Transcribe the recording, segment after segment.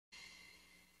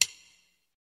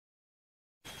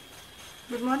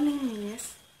Good morning,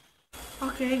 Miss.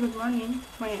 Okay, good morning.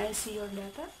 May I see your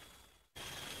data?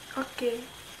 Okay.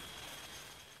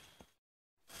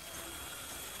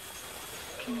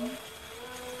 Okay.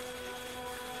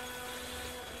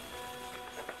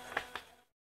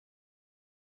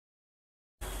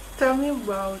 Tell me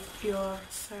about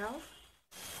yourself.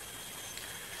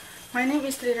 My name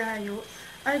is Rahayu.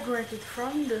 I graduated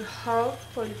from the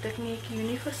Poltekkes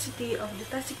University of the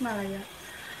Tasikmalaya.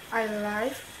 I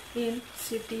live in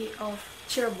city of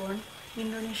Cirebon,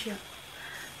 Indonesia.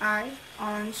 I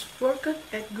once worked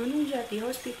at Gunung Jati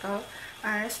Hospital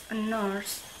as a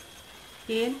nurse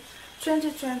in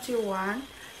 2021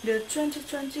 to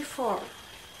 2024,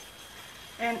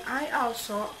 and I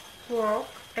also work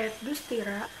at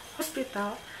Dustira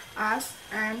Hospital as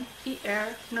an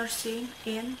ER nursing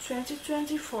in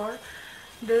 2024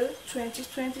 to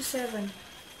 2027.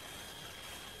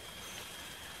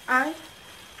 I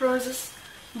possess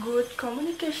good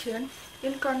communication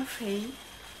in conveying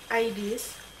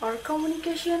ideas or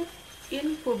communication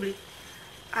in public.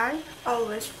 I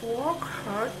always work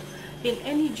hard in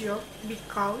any job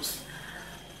because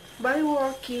by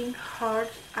working hard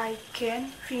I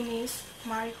can finish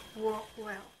my work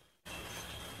well.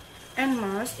 And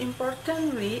most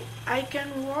importantly, I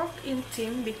can work in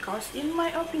team because in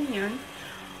my opinion,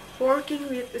 working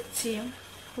with a team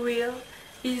will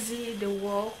easy the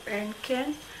work and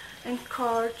can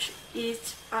encourage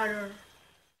each other.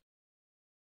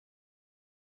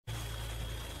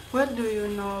 What do you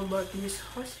know about this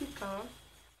hospital?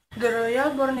 The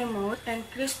Royal Bournemouth and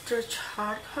Christchurch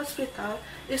Heart Hospital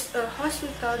is a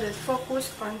hospital that focuses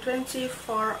on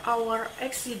 24-hour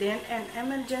accident and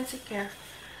emergency care.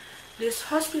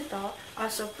 This hospital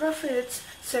also provides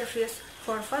service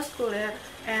for vascular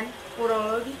and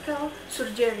urological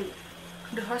surgery.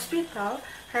 The hospital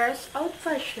has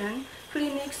outpatient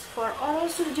clinics for oral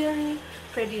surgery,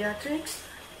 pediatrics,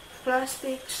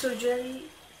 plastic surgery,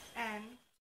 and...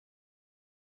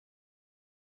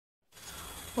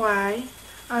 Why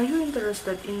are you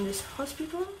interested in this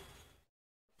hospital?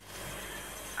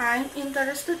 I'm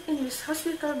interested in this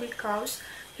hospital because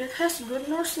it has good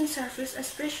nursing service,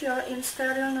 especially in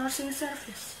sterile nursing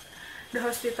service. The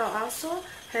hospital also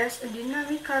has a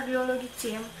dynamic cardiology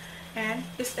team and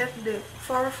is at the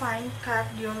forefront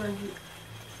cardiology.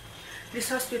 This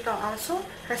hospital also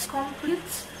has complete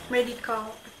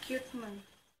medical equipment.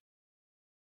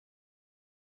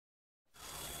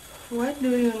 What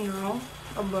do you know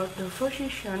about the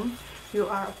position you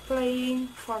are applying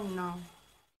for now?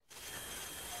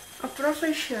 A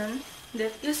profession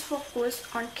that is focused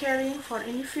on caring for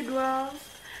individuals,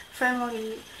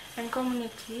 family, and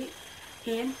community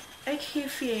in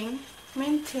achieving,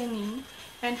 maintaining,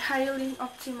 and healing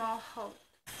optimal health.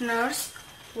 Nurses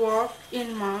work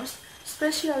in most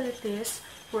specialties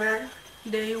where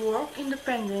they work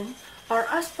independent or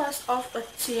as part of a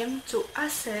team to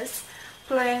assess,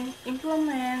 plan,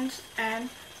 implement, and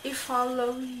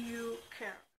evaluate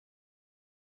care.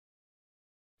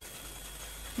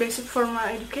 Basic formal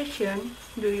education.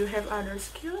 Do you have other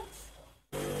skills?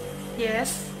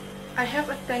 Yes, I have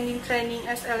attended training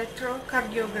as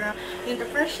electrocardiogram,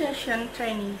 interpretation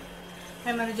training,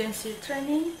 emergency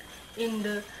training in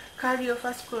the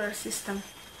cardiovascular system,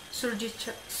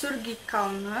 surgical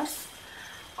nurse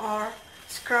or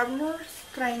scrub nurse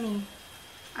training,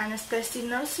 anesthesia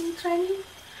nursing training.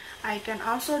 I can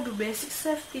also do basic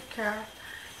safety care,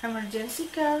 emergency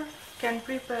care, can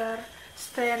prepare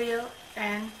sterile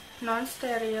and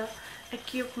non-sterile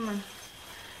equipment,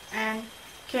 and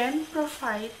can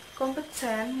provide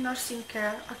competent nursing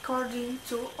care according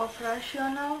to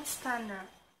operational standards.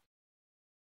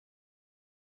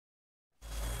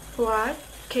 What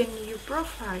can you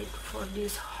provide for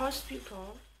this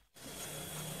hospital?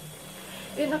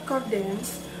 In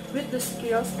accordance with the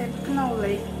skills and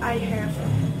knowledge I have,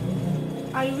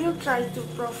 I will try to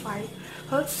provide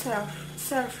health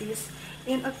service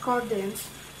in accordance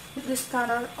with the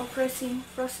standard operating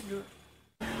procedure,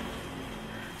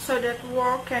 so that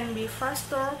work can be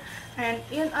faster and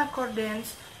in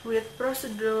accordance with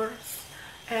procedures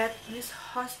at this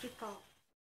hospital.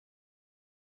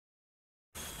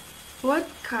 What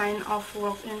kind of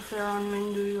work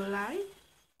environment do you like?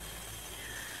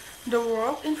 The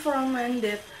work environment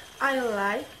that I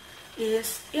like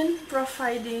is in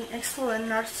providing excellent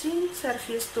nursing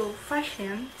service to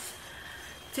patients,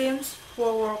 teams who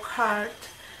work hard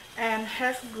and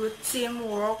have good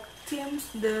teamwork, teams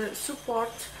that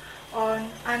support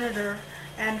on another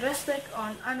and respect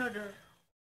on another.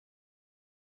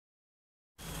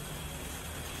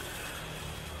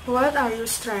 What are your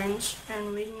strengths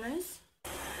and weaknesses?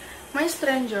 My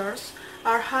strengths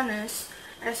are honest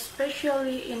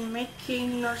especially in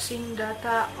making nursing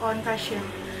data on patient,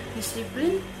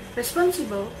 disciplined,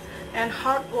 responsible, and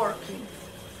hardworking.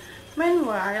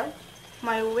 Meanwhile,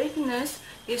 my weakness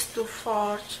is to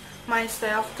force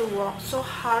myself to work so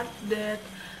hard that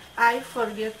I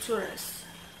forget to rest.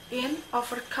 In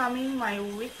overcoming my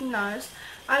weakness,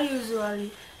 I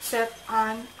usually set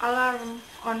an alarm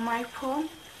on my phone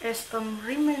as a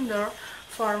reminder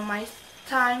for my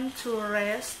time to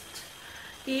rest,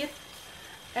 eat,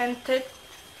 and take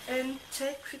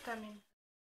vitamin.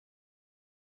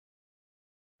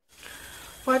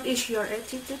 What is your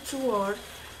attitude toward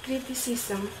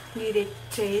criticism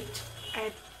directed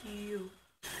at you?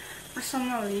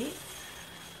 Personally,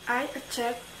 I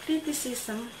accept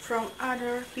criticism from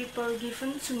other people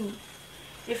given to me.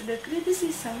 If the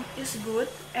criticism is good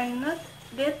and not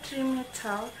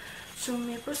detrimental to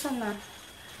me personally,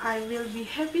 I will be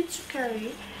happy to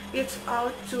carry it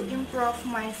out to improve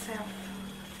myself.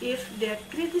 If that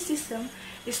criticism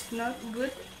is not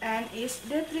good and is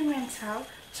detrimental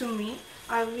to me,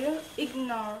 I will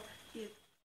ignore it.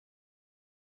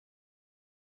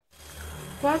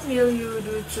 What will you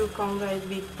do to combat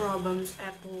big problems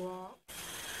at work?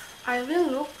 I will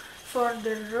look for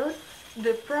the root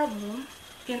the problem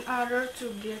in order to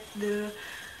get the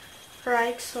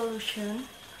right solution.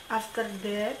 After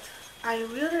that, I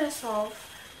will resolve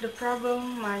the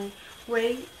problem my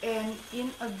way and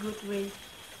in a good way.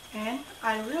 And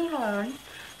I will learn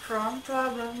from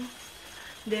problems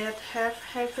that have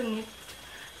happened,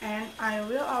 and I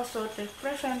will also take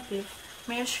preventive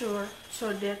measures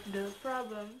so that the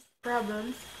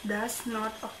problems does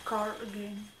not occur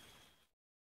again.